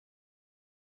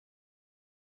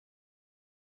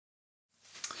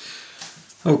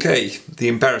Okay, the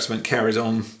embarrassment carries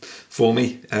on for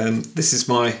me. This is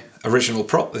my original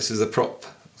prop. This is a prop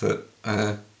that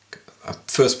I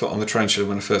first put on the Tarantula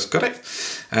when I first got it,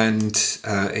 and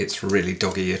it's really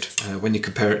dog-eared. When you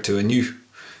compare it to a new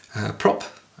prop,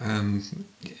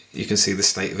 you can see the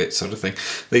state of it, sort of thing.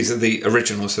 These are the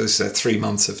originals, so this is 3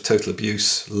 months of total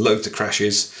abuse, loads of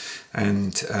crashes,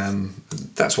 and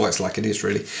that's why it's like it is,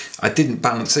 really. I didn't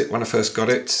balance it when I first got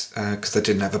it because I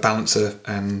didn't have a balancer,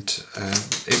 and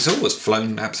it's always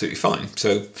flown absolutely fine,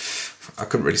 so I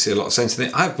couldn't really see a lot of sense in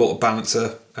it. I've bought a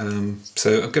balancer,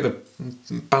 so I'm going to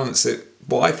balance it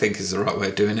what I think is the right way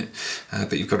of doing it,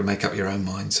 but you've got to make up your own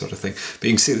mind, sort of thing. But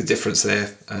you can see the difference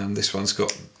there. This one's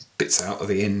got bits out of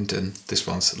the end, and this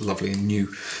one's lovely and new,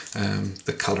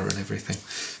 the colour and everything,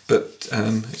 but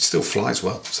it still flies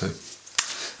well. So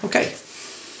okay,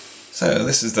 so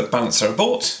this is the balancer I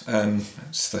bought.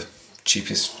 It's the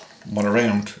cheapest one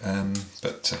around,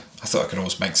 but I thought I could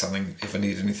always make something if I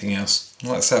need anything else.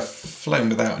 Like I say, I've flown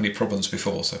without any problems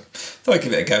before, so thought I'd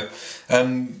give it a go.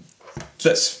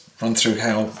 Let's run through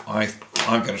how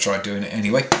I'm going to try doing it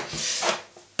anyway.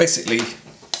 Basically,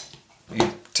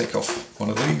 you take off one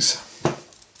of these.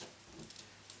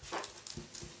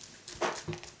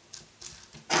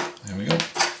 There we go.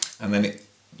 And then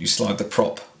you slide the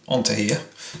prop onto here.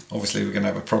 Obviously we're going to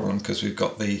have a problem because we've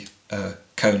got the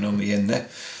cone on the end there.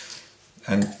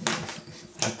 And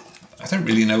I don't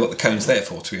really know what the cone's there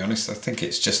for, to be honest. I think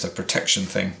it's just a protection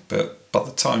thing, but by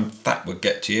the time that would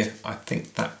get to you, I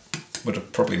think that would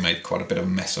have probably made quite a bit of a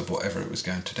mess of whatever it was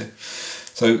going to do.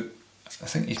 So I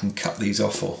think you can cut these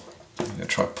off, or I'm going to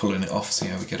try pulling it off, see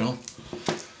how we get on.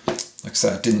 Like I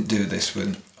say, I didn't do this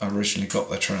when I originally got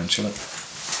the Tarantula.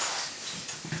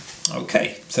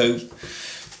 Okay, so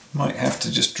might have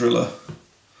to just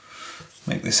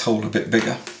make this hole a bit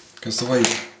bigger, because the way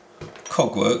the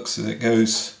cog works is it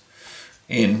goes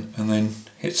in and then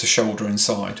hits a shoulder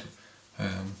inside.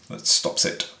 That stops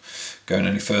it going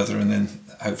any further, and then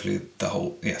hopefully the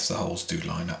holes do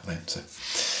line up then. So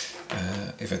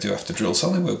if I do have to drill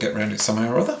something, we'll get around it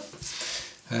somehow or other.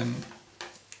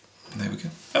 There we go.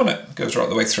 Oh no, it goes right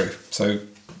the way through, so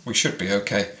we should be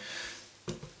okay.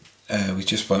 We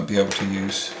just won't be able to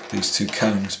use these two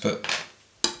cones, but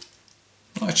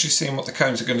I'm actually seeing what the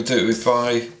cones are going to do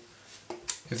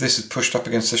if this is pushed up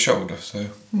against the shoulder. So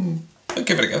I'll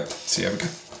give it a go, see how we go.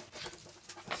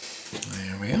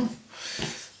 There we are.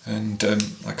 And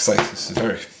like I say, this is a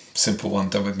very simple one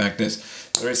done with magnets.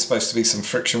 There is supposed to be some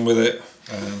friction with it.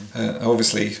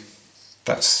 Obviously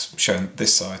that's shown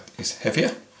this side is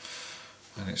heavier,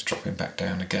 and it's dropping back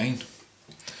down again.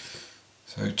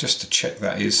 So just to check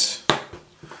that is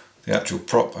the actual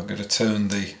prop, I'm going to turn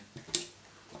the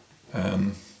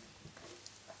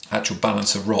actual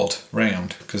balancer rod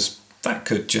round, because that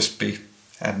could just be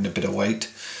adding a bit of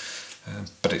weight,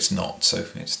 but it's not, so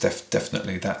it's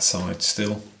definitely that side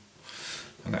still.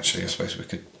 And actually I suppose we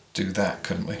could do that,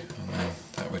 couldn't we? And then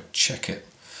that would check it.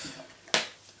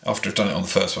 After I've done it on the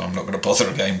first one, I'm not going to bother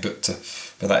again, but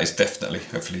that is definitely,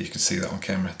 hopefully you can see that on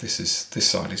camera, this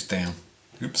side is down.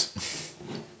 Oops.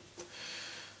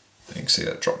 You can see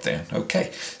that drop down.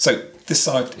 Okay, so this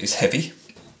side is heavy,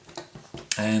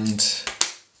 and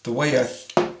the way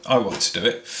I want to do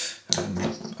it,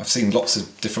 I've seen lots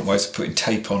of different ways of putting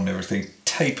tape on and everything.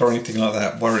 Tape or anything like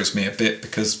that worries me a bit,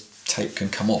 because tape can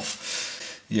come off.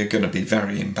 You're going to be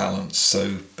very imbalanced.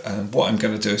 So what I'm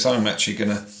going to do is I'm actually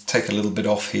going to take a little bit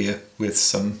off here with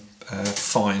some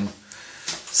fine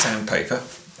sandpaper.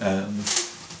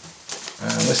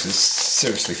 This is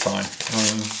seriously fine.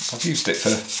 I've used it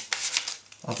for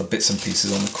other bits and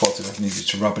pieces on the quad if I've needed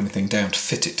to rub anything down to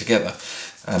fit it together.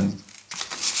 And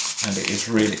it is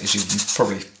really, as you can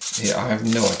probably hear, I have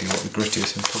no idea what the grit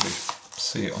is. You can probably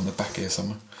see it on the back here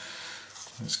somewhere.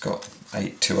 It's got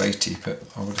 280, but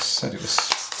I would have said it was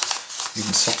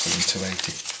even softer than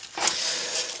 280.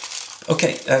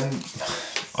 Okay,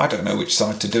 I don't know which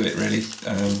side to do it really.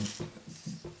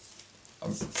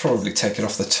 I'll probably take it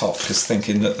off the top, because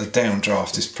thinking that the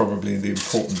downdraft is probably the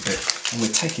important bit, and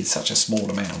we're taking such a small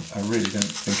amount, I really don't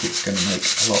think it's going to make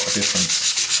a lot of difference.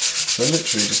 So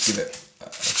literally just give it a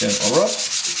gentle rub,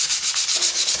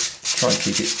 try and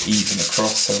keep it even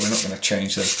across, so we're not going to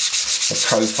change the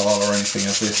profile or anything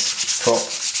of this prop.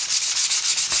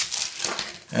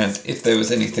 And if there was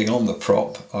anything on the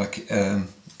prop, like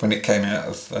when it came out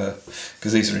of,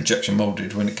 because these are injection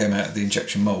moulded, when it came out of the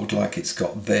injection mould, like it's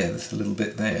got there's a little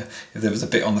bit there, if there was a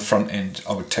bit on the front end,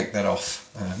 I would take that off,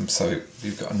 so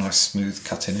you've got a nice smooth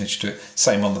cutting edge to it.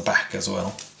 Same on the back as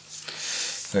well.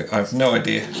 So I have no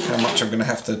idea how much I'm going to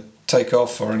have to take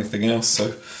off or anything else,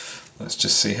 so let's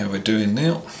just see how we're doing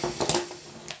now.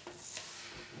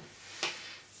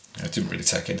 didn't really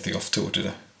take anything off at all, did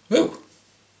I? Oh,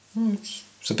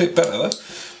 it's a bit better though.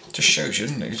 Just shows you,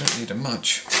 doesn't it? You don't need it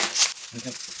much.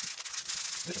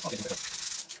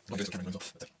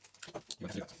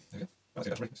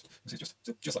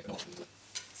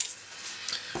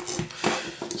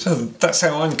 So that's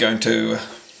how I'm going to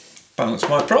balance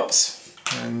my props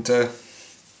and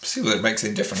see whether it makes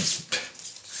any difference.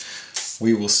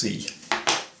 We will see.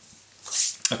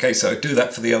 Okay, so do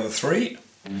that for the other three.